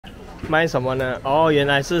卖什么呢？哦，原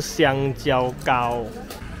来是香蕉糕。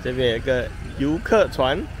这边有一个游客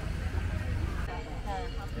船。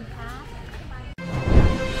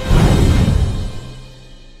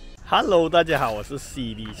Hello， 大家好，我是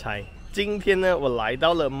西理财。今天呢，我来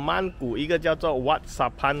到了曼谷一个叫做 Wat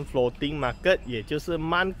Sapan Floating Market， 也就是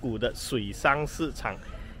曼谷的水上市场。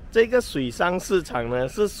这个水上市场呢，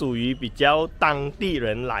是属于比较当地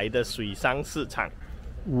人来的水上市场。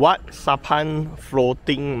Wat Sapan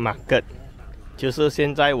Floating Market 就是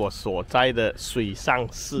现在我所在的水上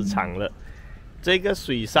市场了。这个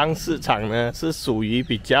水上市场呢，是属于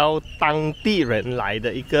比较当地人来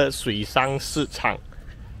的一个水上市场。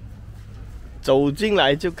走进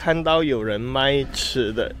来就看到有人卖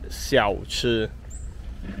吃的小吃，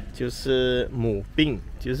就是母饼，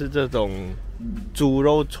就是这种猪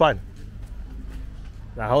肉串。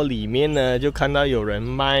然后里面呢就看到有人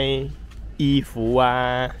卖衣服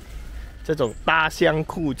啊，这种大象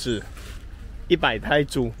裤子，100泰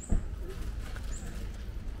铢，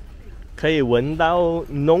可以闻到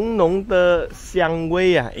浓浓的香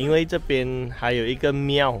味啊！因为这边还有一个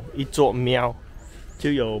庙，一座庙。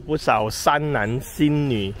就有不少善男信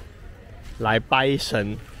女来拜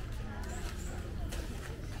神。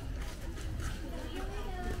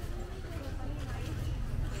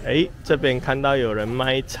哎，这边看到有人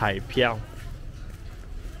卖彩票，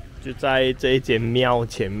就在这一间庙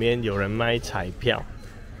前面有人卖彩票，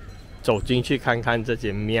走进去看看这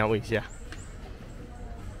间庙一下。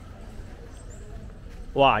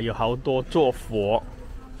哇，有好多座佛，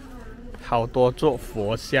好多座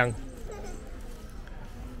佛像。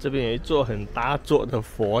这边有一座很大座的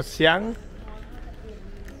佛像，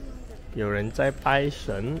有人在拜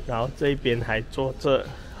神，然后这边还坐着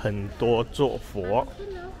很多座佛。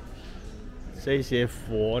这些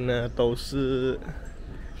佛呢都是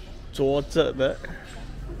坐着的。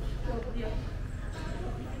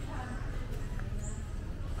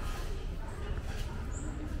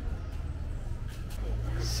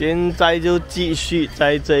现在就继续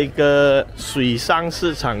在这个水上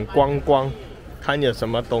市场逛逛。看有什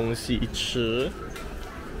么东西吃，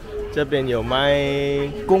这边有卖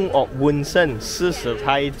公鹅温肾40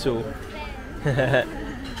泰铢，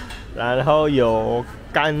然后有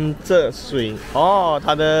甘蔗水哦，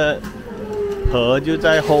它的盒就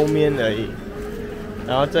在后面而已。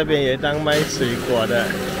然后这边有一档卖水果的，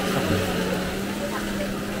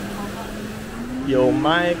有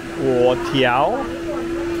卖果条。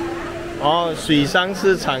哦，水上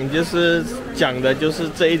市场就是讲的就是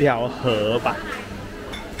这一条河吧。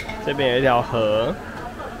这边有一条河，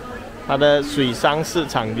它的水上市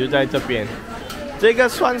场就在这边。这个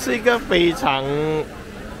算是一个非常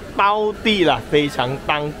道地啦，非常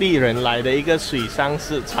当地人来的一个水上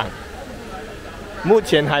市场。目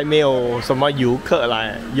前还没有什么游客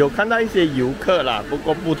来，有看到一些游客啦，不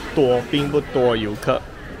过不多，并不多游客。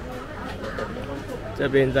这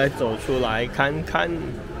边再走出来看看。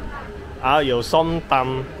啊，有ส้ต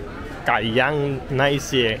ำไก่ย่าง那一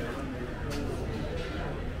些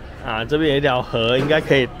啊，这边有一条河，应该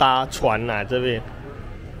可以搭船啊。这边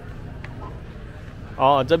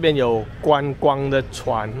哦，这边有观光的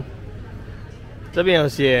船。这边有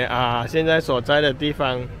写啊，现在所在的地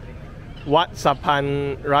方 Wat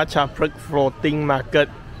Sapan Ratchapruk Floating Market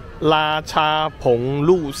拉差蓬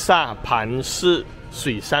路萨盘市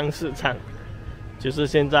水上市场，就是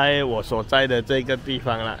现在我所在的这个地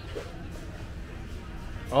方啦。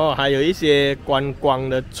哦，还有一些观光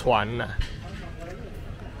的船呐，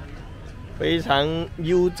非常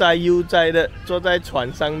悠哉的坐在船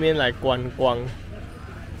上面来观光。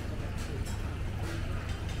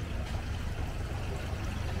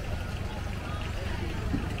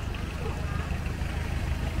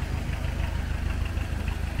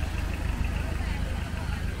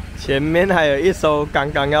前面还有一艘刚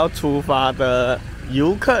刚要出发的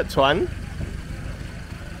游客船，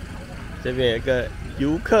这边有一个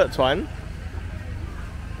游客船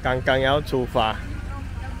刚刚要出发。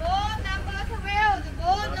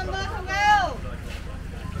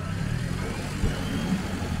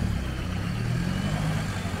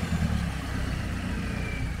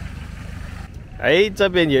哎，这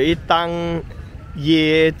边有一档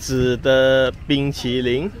椰子的冰淇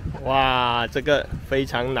淋，哇，这个非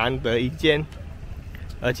常难得一见，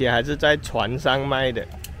而且还是在船上卖的。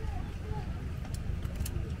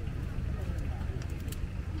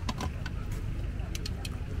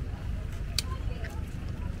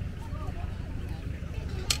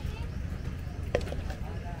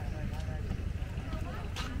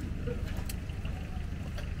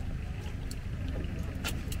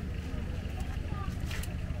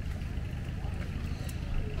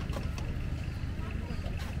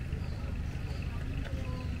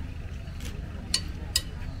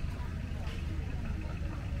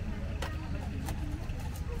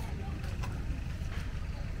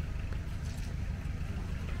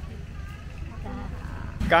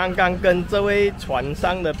刚刚跟这位船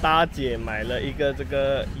上的大姐买了一个这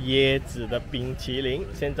个椰子的冰淇淋，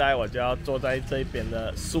现在我就要坐在这边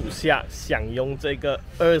的树下享用这个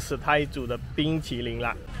20泰铢的冰淇淋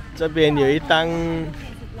啦。这边有一档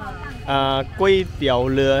粿条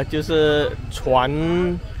了，就是船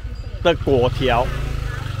的粿条。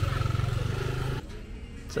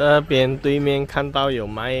这边对面看到有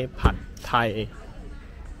卖ผัดไทย，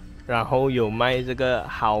然后有卖这个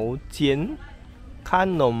蚝煎。看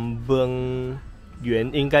农本园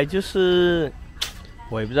应该就是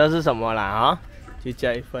我也不知道是什么啦啊，就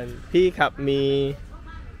加一份。พี่ครับมี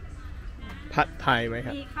ผัดไทยไหมค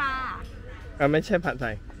รับมีค่ะไม่ใช่ผัดไท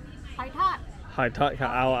ยหอยทอดครับ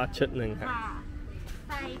เอาชุดหนึ่งครับใ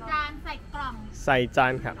ส่จานใส่กล่องใส่จา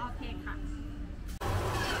นครับโอเคค่ะ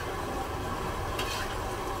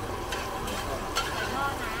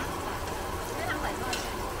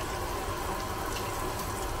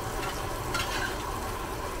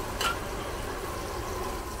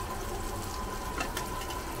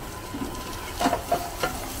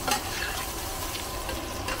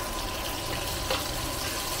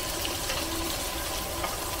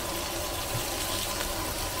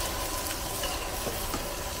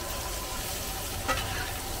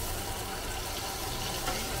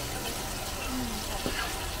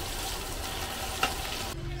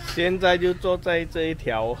现在就坐在这一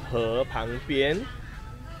条河旁边，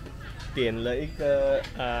点了一个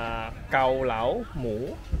高老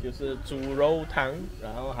母，就是猪肉汤，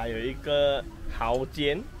然后还有一个蚝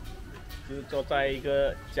煎，就是坐在一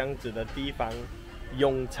个这样子的地方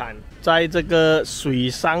用餐。在这个水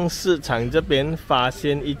上市场这边发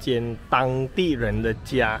现一间当地人的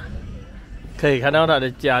家，可以看到他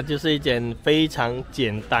的家就是一间非常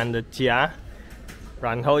简单的家。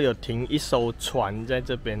然后有停一艘船在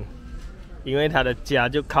这边，因为他的家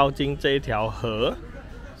就靠近这一条河，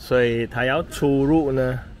所以他要出入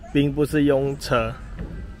呢，并不是用车，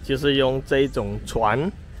就是用这种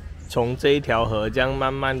船，从这一条河这样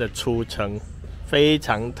慢慢的出城，非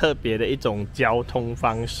常特别的一种交通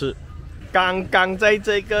方式。刚刚在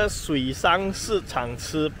这个水上市场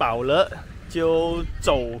吃饱了，就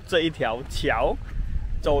走这一条桥。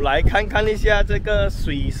走来看看一下这个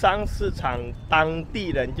水上市场当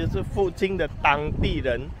地人，就是附近的当地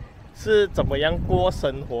人是怎么样过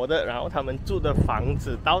生活的，然后他们住的房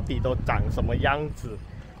子到底都长什么样子。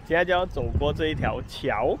现在就要走过这一条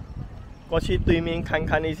桥，过去对面看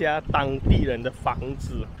看一下当地人的房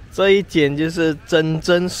子。这一间就是真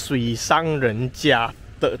正水上人家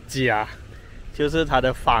的家，就是他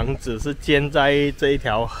的房子是建在这一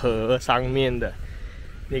条河上面的。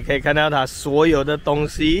你可以看到它所有的东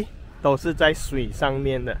西都是在水上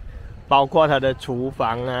面的，包括它的厨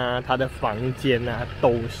房啊、它的房间啊，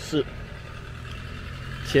都是。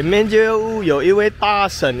前面就有一位大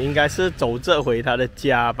婶，应该是走着回他的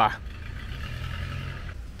家吧。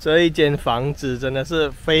这一间房子真的是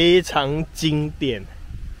非常经典。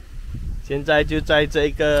现在就在这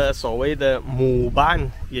个所谓的母班，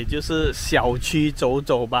也就是小区走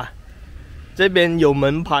走吧。这边有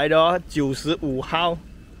门牌的哦，95号。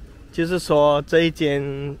就是说这一间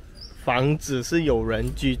房子是有人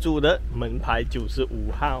居住的，门牌95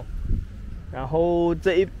号。然后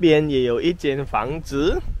这一边也有一间房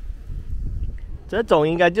子，这种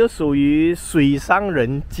应该就属于水上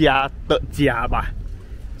人家的家吧。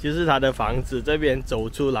就是他的房子这边走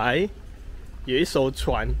出来，有一艘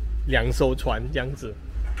船、2艘船这样子。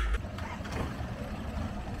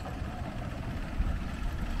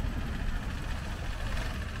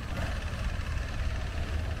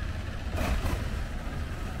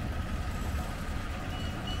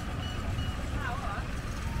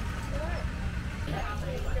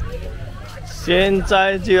现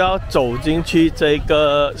在就要走进去这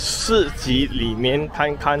个市集里面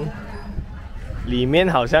看看，里面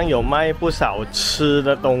好像有卖不少吃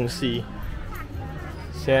的东西。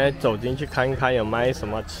现在走进去看看有卖什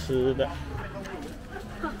么吃的。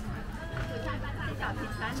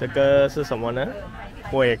这个是什么呢？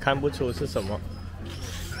我也看不出是什么。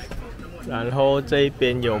然后这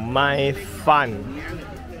边有卖饭，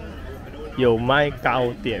有卖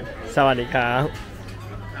糕点。萨瓦迪卡。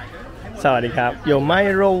萨瓦迪卡，有卖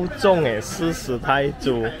肉粽诶，40泰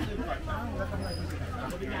铢。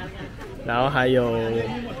然后还有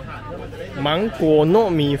芒果糯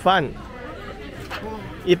米饭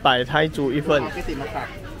，100泰铢一份。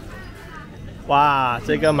哇，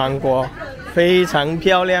这个芒果非常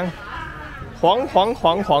漂亮，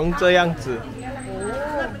黄这样子。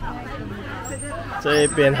这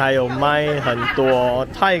边还有卖很多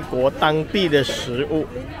泰国当地的食物。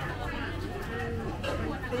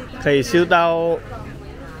可以嗅到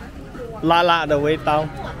辣辣的味道。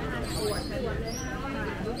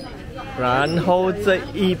然后这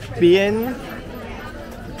一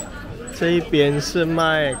边是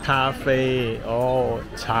卖咖啡哦，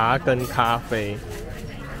茶跟咖啡，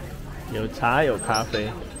有茶有咖啡。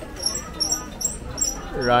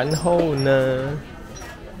然后呢，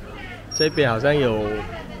这边好像有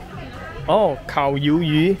哦烤鱿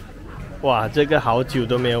鱼，哇，这个好久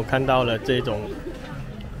都没有看到了，这种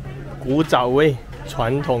古早味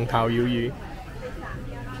传统烤鱿鱼。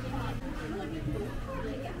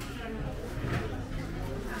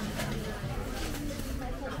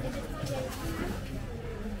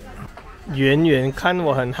远远看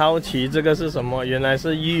我很好奇，这个是什么？原来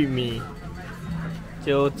是玉米，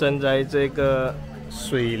就蒸在这个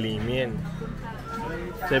水里面。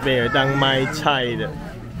这边有一档卖菜的，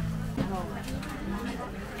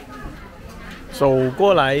走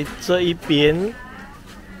过来这一边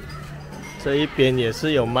也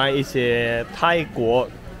是有卖一些泰国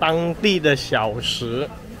当地的小食。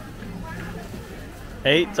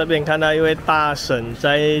哎，这边看到一位大婶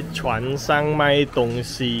在船上卖东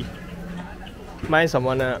西。卖什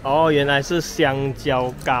么呢？哦，原来是香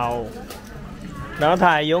蕉糕，然后他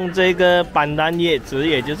还用这个斑斓叶子，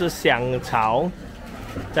也就是香草，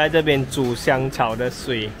在这边煮香草的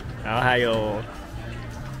水，然后还有，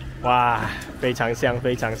哇，非常香，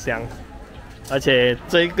非常香，而且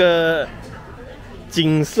这个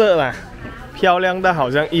景色啊，漂亮的好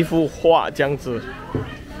像一幅画这样子。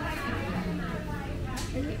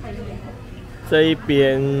这一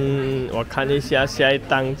边我看一下下一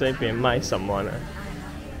档这边卖什么呢？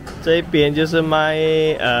这边就是卖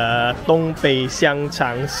东北香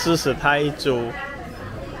肠40泰铢，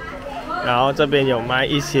然后这边有卖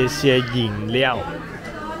一些饮料。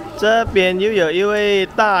这边又有一位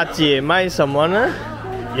大姐卖什么呢？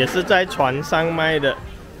也是在船上卖的。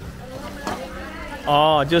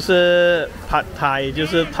哦，就是Pad Thai，就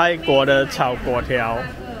是泰国的炒粿条。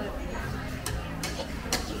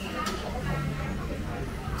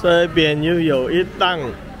这边又有一档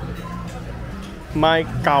卖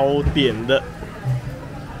糕点的，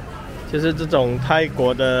就是这种泰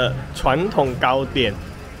国的传统糕点。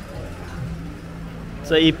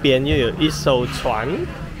这一边又有一艘船，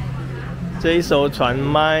这一艘船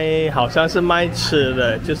卖好像是卖吃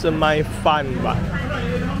的，就是卖饭吧。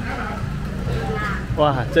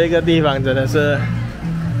哇，这个地方真的是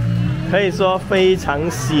可以说非常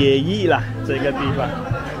写意啦，这个地方。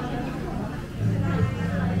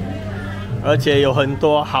而且有很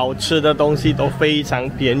多好吃的东西都非常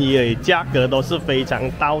便宜而已，价格都是非常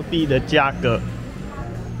道地的价格，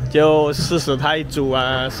就40泰铢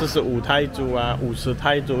啊，45泰铢啊，50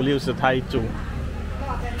泰铢，60泰铢，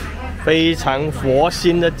非常佛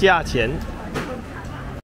心的价钱。